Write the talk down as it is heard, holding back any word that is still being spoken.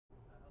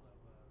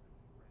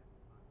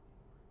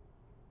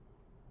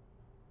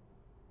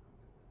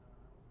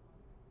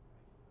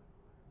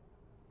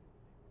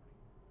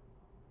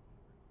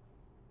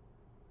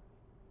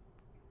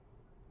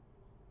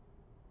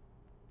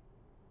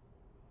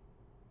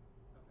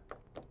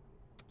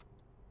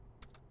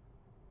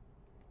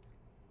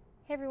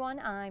Hey everyone,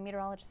 I'm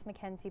meteorologist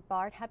Mackenzie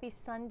Bart. Happy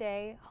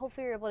Sunday.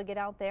 Hopefully you're able to get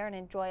out there and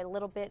enjoy a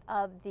little bit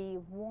of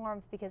the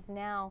warmth because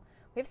now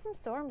we have some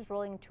storms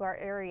rolling into our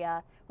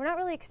area. We're not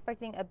really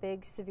expecting a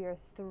big severe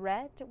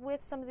threat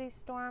with some of these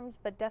storms,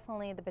 but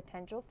definitely the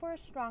potential for a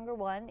stronger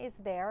one is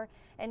there,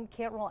 and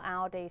can't rule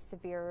out a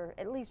severe,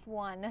 at least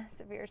one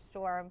severe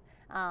storm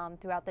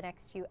throughout the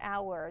next few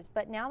hours.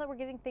 But now that we're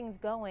getting things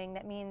going,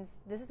 that means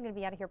this is going to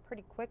be out of here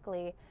pretty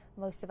quickly.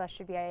 Most of us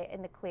should be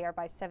in the clear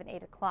by 7,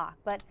 8 o'clock.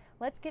 But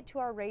let's get to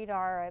our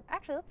radar.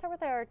 Actually, let's start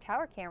with our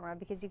tower camera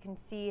because you can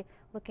see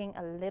looking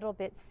a little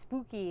bit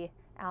spooky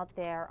out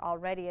there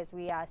already as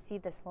we see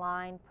this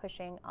line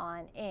pushing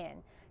on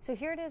in. So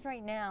here it is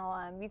right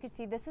now. You can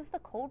see this is the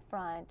cold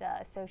front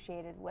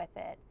associated with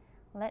it.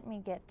 Let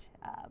me get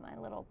my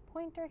little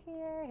pointer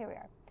here. Here we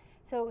are.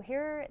 So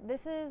here,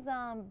 this is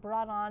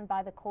brought on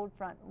by the cold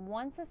front.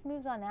 Once this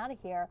moves on out of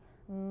here,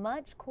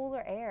 much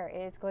cooler air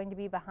is going to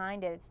be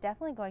behind it. It's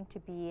definitely going to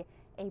be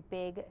a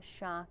big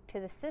shock to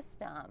the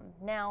system.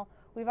 Now,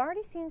 we've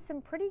already seen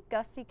some pretty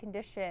gusty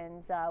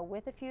conditions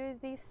with a few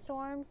of these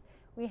storms.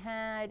 We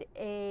had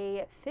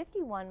a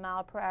 51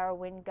 mile per hour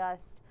wind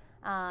gust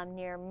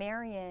near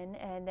Marion,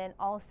 and then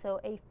also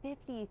a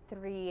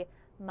 53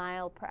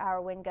 mile per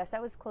hour wind gust.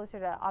 That was closer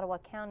to Ottawa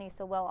County,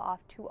 so well off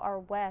to our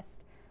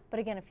west. But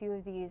again, a few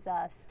of these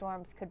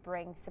storms could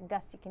bring some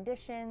gusty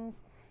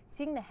conditions,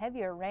 seeing the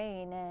heavier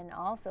rain, and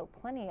also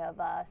plenty of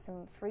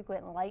some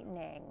frequent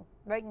lightning.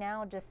 Right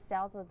now, just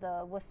south of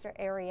the Worcester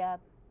area,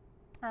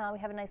 we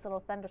have a nice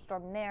little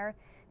thunderstorm there.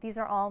 These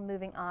are all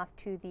moving off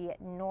to the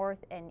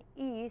north and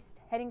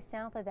east. Heading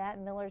south of that,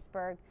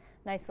 Millersburg,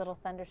 nice little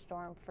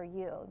thunderstorm for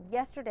you.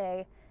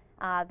 Yesterday,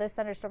 those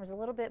thunderstorms a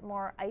little bit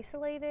more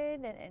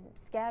isolated and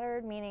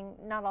scattered, meaning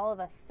not all of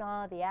us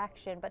saw the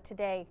action, but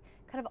today,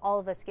 kind of all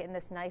of us getting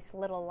this nice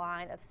little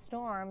line of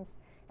storms,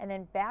 and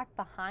then back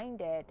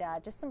behind it,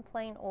 just some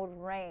plain old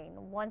rain.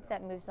 Once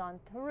that moves on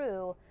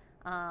through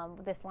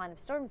this line of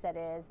storms, that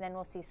is, then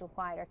we'll see some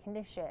quieter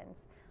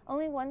conditions.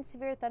 Only one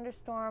severe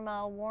thunderstorm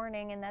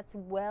warning, and that's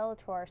well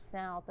to our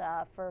south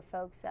for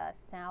folks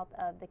south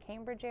of the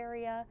Cambridge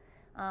area.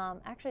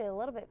 Actually a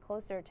little bit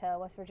closer to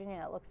West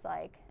Virginia, it looks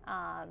like,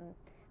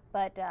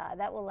 but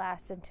that will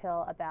last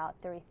until about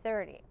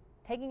 3:30.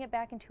 Taking it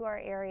back into our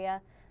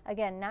area,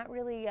 again, not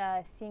really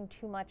seeing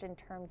too much in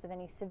terms of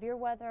any severe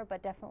weather,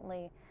 but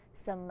definitely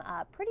some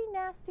pretty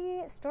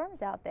nasty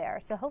storms out there.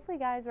 So hopefully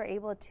you guys were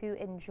able to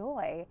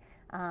enjoy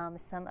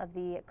some of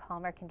the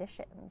calmer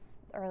conditions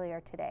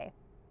earlier today.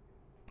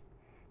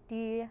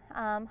 Dee,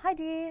 hi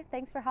Dee,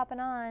 thanks for hopping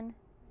on.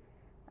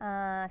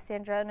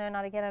 Sandra, no,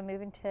 not again. I'm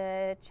moving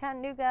to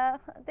Chattanooga.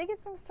 They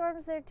get some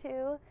storms there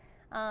too.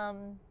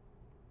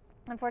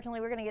 Unfortunately,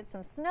 we're going to get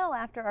some snow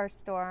after our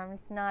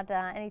storms. Not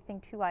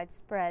anything too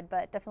widespread,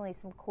 but definitely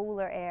some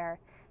cooler air.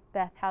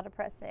 Beth, how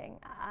depressing.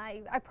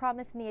 I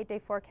promise in the 8-day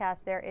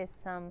forecast there is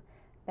some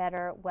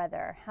better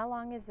weather. How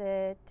long is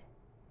it?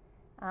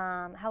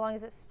 How long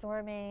is it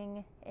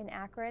storming in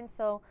Akron?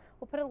 So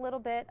we'll put a little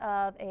bit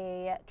of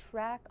a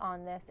track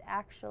on this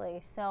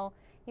actually. So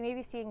you may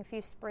be seeing a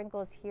few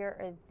sprinkles here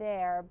or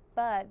there,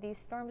 but these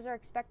storms are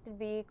expected to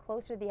be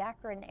closer to the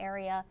Akron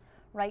area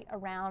right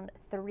around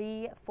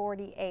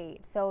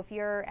 3:48. So if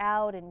you're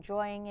out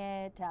enjoying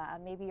it,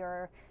 maybe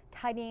you're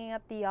tidying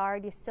up the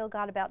yard, you still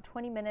got about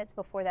 20 minutes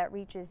before that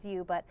reaches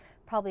you, but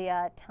probably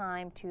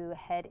time to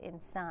head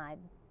inside.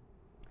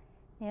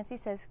 Nancy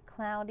says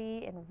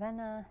cloudy in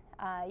Ravenna.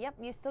 Yep,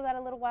 you still got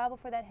a little while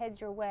before that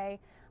heads your way.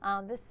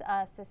 This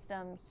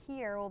system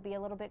here will be a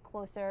little bit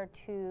closer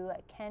to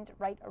Kent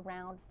right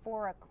around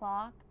 4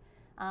 o'clock.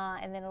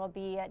 And then it'll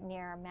be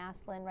near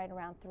Maslin right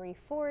around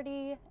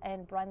 3:40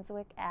 and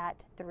Brunswick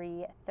at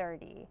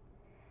 3:30.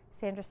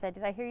 Sandra said,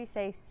 did I hear you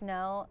say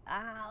snow?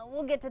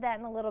 We'll get to that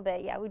in a little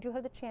bit. Yeah, we do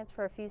have the chance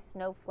for a few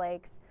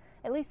snowflakes,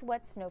 at least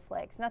wet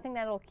snowflakes. Nothing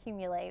that'll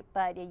accumulate,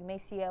 but you may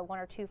see one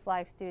or two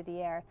fly through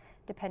the air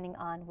depending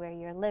on where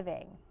you're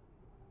living.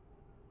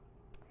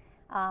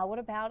 What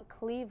about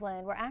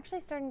Cleveland? We're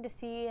actually starting to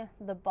see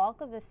the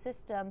bulk of the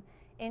system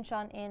inch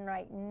on in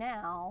right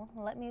now.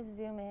 Let me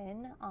zoom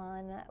in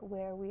on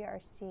where we are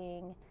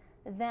seeing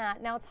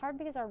that. Now it's hard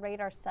because our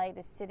radar site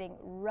is sitting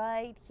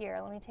right here.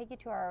 Let me take you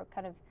to our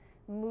kind of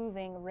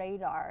moving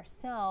radar.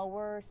 So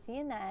we're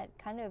seeing that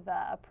kind of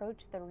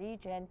approach the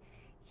region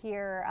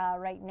here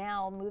right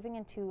now, moving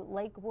into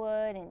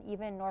Lakewood and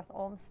even North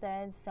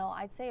Olmsted. So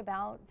I'd say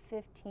about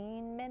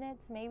 15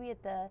 minutes maybe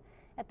at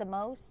the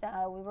most.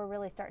 We were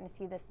really starting to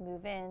see this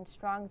move in.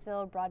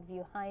 Strongsville,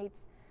 Broadview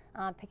Heights,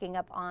 picking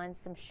up on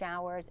some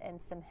showers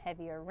and some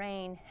heavier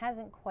rain.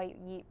 Hasn't quite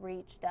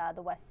reached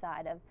the west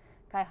side of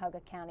Cuyahoga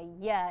County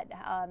yet.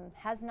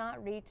 Has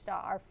not reached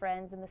our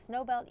friends in the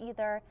Snowbelt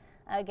either.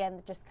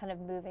 Again, just kind of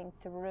moving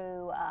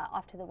through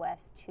off to the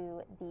west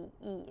to the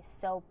east.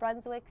 So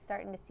Brunswick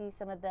starting to see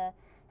some of the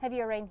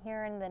heavier rain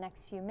here in the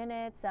next few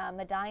minutes.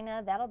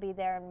 Medina, that'll be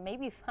there in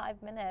maybe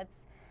 5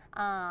 minutes.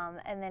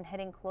 And then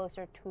heading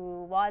closer to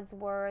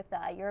Wadsworth,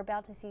 you're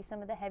about to see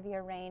some of the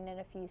heavier rain and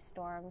a few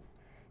storms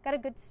got a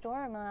good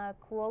storm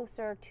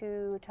closer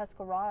to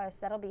Tuscarawas.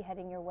 That'll be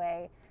heading your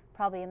way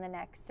probably in the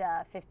next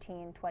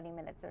 15-20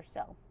 minutes or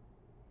so.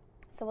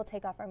 So we'll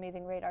take off our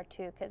moving radar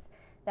too, because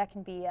that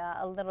can be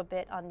a little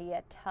bit on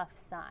the tough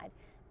side.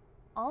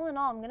 All in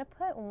all, I'm going to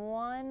put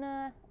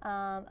one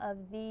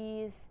of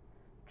these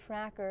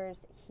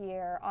trackers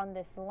here on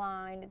this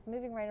line. It's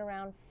moving right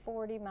around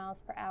 40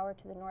 miles per hour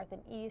to the north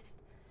and east.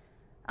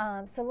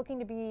 So looking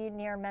to be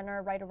near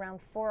Menor right around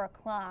 4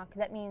 o'clock.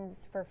 That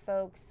means for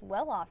folks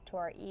well off to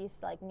our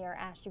east, like near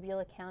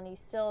Ashtabula County,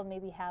 still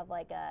maybe have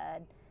like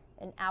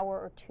an hour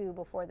or two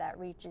before that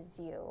reaches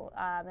you.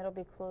 It'll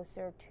be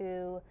closer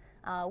to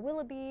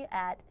Willoughby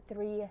at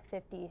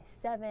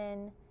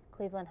 3:57,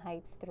 Cleveland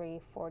Heights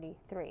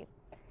 3:43.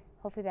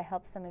 Hopefully that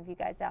helps some of you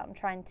guys out. I'm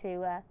trying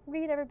to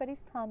read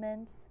everybody's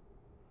comments.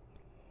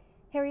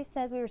 Harry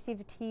says we received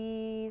a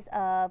tease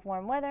of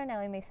warm weather. Now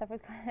we may suffer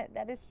with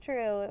that is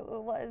true.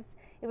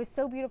 It was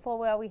so beautiful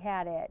while we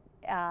had it.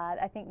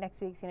 I think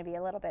next week's going to be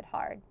a little bit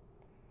hard.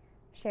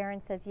 Sharon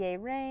says yay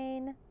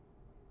rain.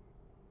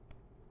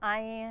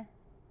 I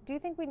do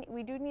think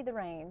we do need the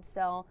rain.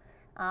 So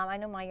I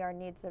know my yard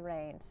needs the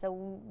rain. So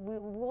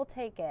we'll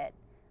take it.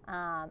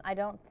 I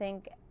don't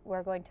think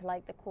we're going to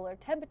like the cooler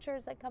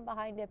temperatures that come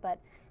behind it, but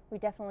we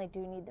definitely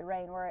do need the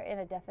rain. We're in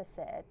a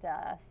deficit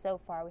so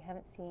far. We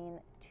haven't seen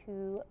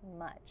too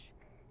much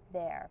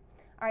there.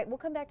 All right, we'll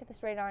come back to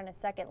this radar in a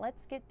second.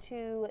 Let's get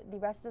to the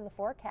rest of the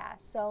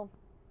forecast. So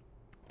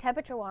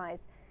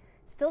temperature-wise,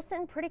 still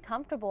sitting pretty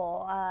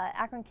comfortable.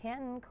 Akron,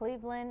 Canton,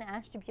 Cleveland,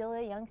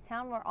 Ashtabula,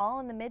 Youngstown, we're all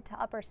in the mid to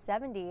upper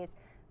 70s.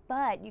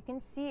 But you can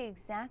see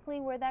exactly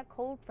where that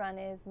cold front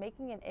is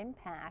making an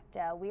impact.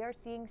 We are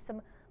seeing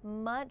some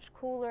much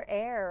cooler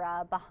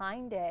air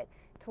behind it.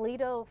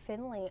 Toledo,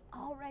 Findlay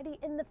already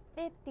in the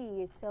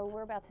 50s. So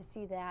we're about to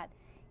see that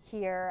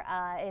here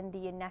in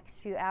the next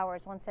few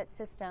hours. Once that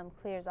system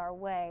clears our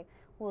way,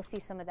 we'll see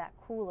some of that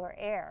cooler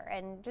air.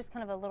 And just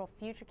kind of a little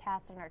future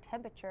cast on our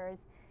temperatures.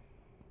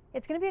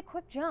 It's going to be a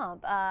quick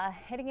jump.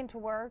 Heading into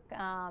work,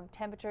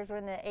 temperatures are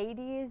in the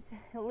 80s.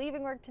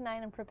 Leaving work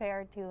tonight, I'm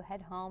prepared to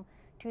head home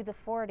to the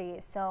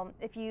 40s. So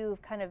if you've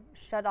kind of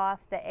shut off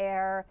the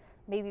air,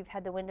 maybe you've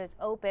had the windows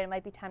open, it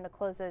might be time to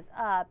close those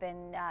up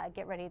and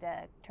get ready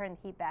to turn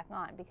the heat back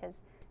on, because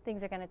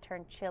things are going to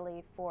turn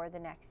chilly for the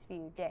next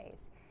few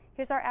days.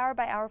 Here's our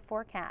hour-by-hour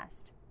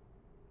forecast.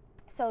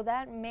 So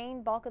that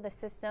main bulk of the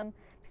system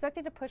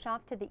expected to push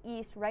off to the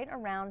east right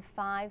around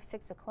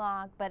 5-6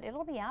 o'clock, but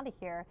it'll be out of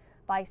here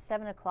by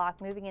 7 o'clock,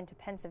 moving into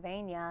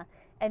Pennsylvania.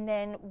 And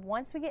then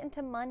once we get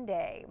into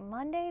Monday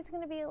is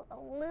going to be a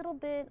little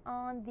bit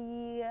on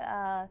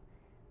the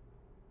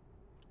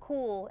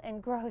cool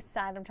and gross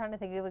side. I'm trying to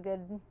think of a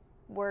good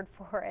word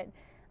for it.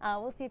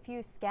 We'll see a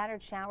few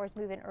scattered showers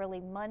move in early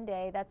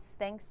Monday. That's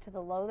thanks to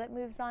the low that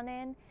moves on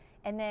in.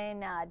 And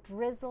then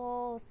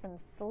drizzle, some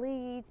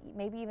sleet,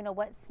 maybe even a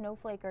wet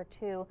snowflake or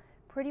two,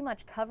 pretty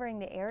much covering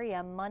the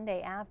area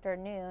Monday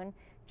afternoon,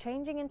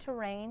 changing into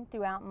rain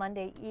throughout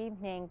Monday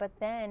evening, but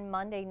then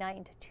Monday night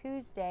into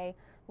Tuesday,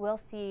 we'll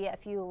see a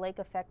few lake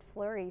effect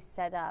flurries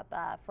set up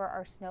for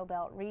our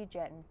snowbelt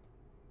region.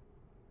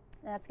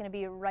 That's going to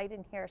be right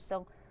in here.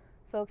 So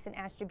folks in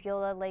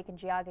Ashtabula, Lake and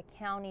Geauga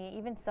County,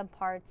 even some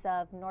parts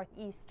of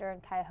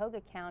northeastern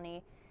Cuyahoga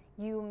County,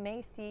 you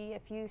may see a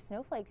few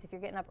snowflakes if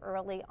you're getting up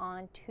early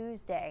on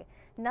Tuesday.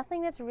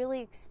 Nothing that's really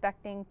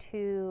expecting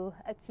to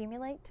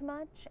accumulate too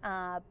much,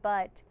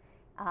 but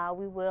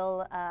we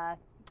will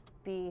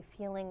be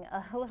feeling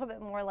a little bit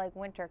more like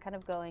winter, kind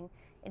of going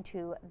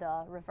into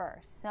the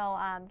reverse. So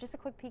just a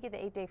quick peek at the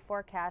 8-day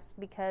forecast,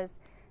 because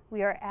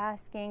we are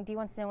asking, do you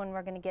want to know when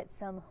we're going to get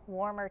some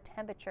warmer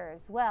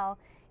temperatures? Well,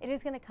 it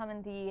is going to come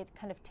in the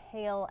kind of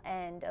tail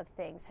end of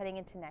things heading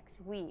into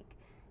next week.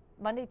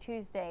 Monday,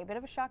 Tuesday, a bit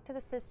of a shock to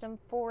the system,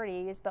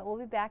 40s, but we'll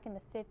be back in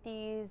the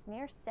 50s,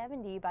 near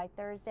 70 by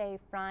Thursday,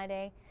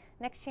 Friday.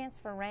 Next chance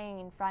for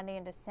rain Friday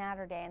into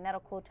Saturday, and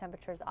that'll cool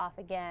temperatures off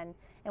again,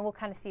 and we'll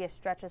kind of see a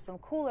stretch of some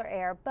cooler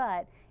air,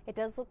 but it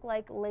does look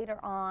like later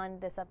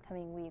on this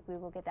upcoming week we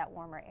will get that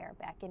warmer air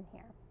back in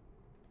here.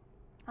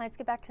 Let's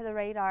get back to the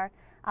radar.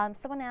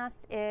 Someone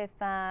asked if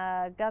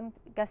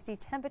gusty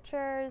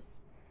temperatures,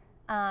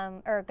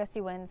 or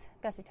gusty winds,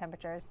 gusty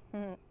temperatures,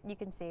 you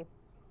can see.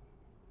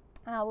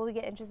 Will we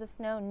get inches of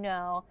snow?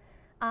 No.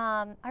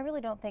 I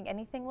really don't think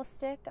anything will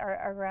stick.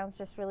 Our ground's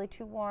just really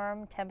too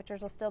warm.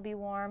 Temperatures will still be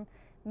warm.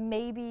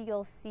 Maybe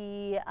you'll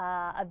see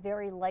a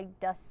very light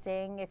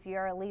dusting if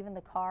you're leaving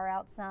the car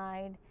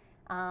outside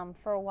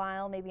for a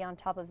while, maybe on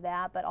top of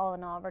that. But all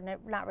in all, we're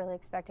not really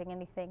expecting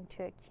anything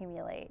to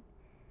accumulate.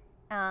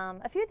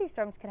 A few of these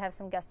storms could have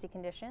some gusty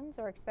conditions.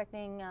 We're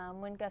expecting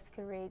wind gusts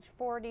could reach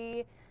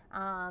 40,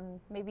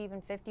 maybe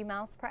even 50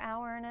 miles per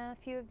hour in a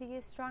few of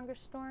these stronger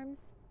storms.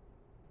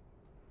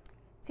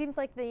 It seems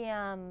like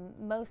the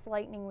most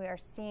lightning we are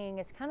seeing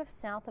is kind of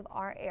south of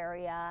our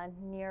area,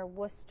 near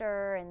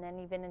Worcester, and then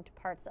even into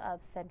parts of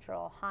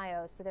central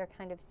Ohio. So they're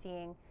kind of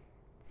seeing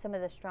some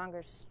of the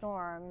stronger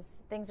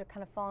storms. Things are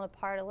kind of falling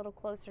apart a little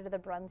closer to the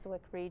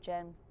Brunswick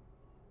region.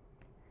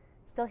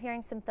 Still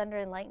hearing some thunder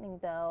and lightning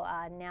though,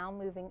 now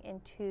moving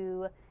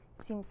into,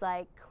 it seems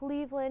like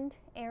Cleveland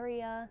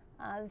area.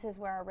 This is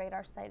where our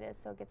radar site is,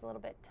 so it gets a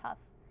little bit tough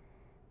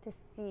to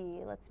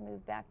see. Let's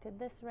move back to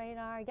this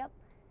radar. Yep.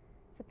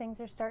 So things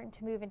are starting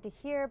to move into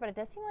here, but it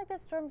does seem like the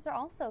storms are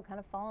also kind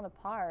of falling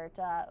apart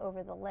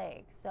over the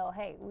lake. So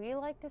hey, we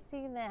like to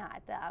see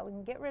that. We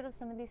can get rid of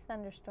some of these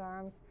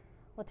thunderstorms.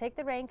 We'll take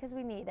the rain because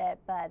we need it,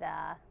 but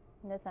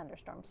no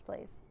thunderstorms,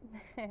 please.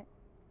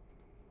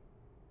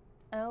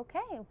 Okay,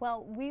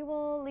 well, we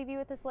will leave you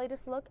with this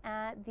latest look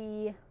at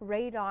the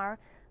radar.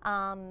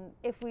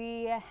 If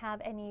we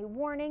have any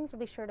warnings,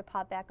 we'll be sure to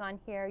pop back on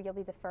here. You'll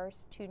be the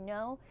first to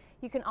know.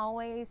 You can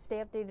always stay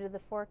updated to the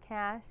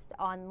forecast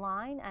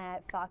online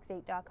at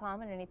fox8.com.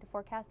 Underneath the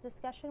forecast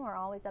discussion, we're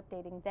always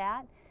updating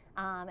that.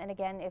 And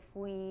again, if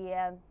we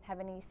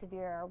have any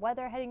severe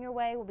weather heading your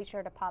way, we'll be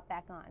sure to pop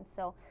back on.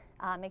 So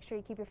make sure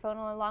you keep your phone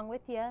along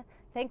with you.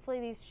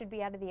 Thankfully, these should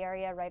be out of the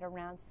area right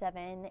around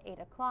 7, 8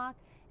 o'clock.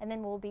 And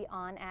then we'll be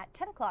on at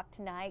 10 o'clock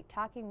tonight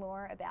talking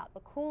more about the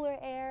cooler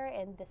air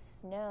and the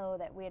snow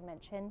that we had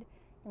mentioned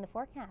in the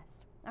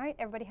forecast. All right,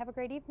 everybody have a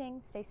great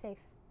evening. Stay safe.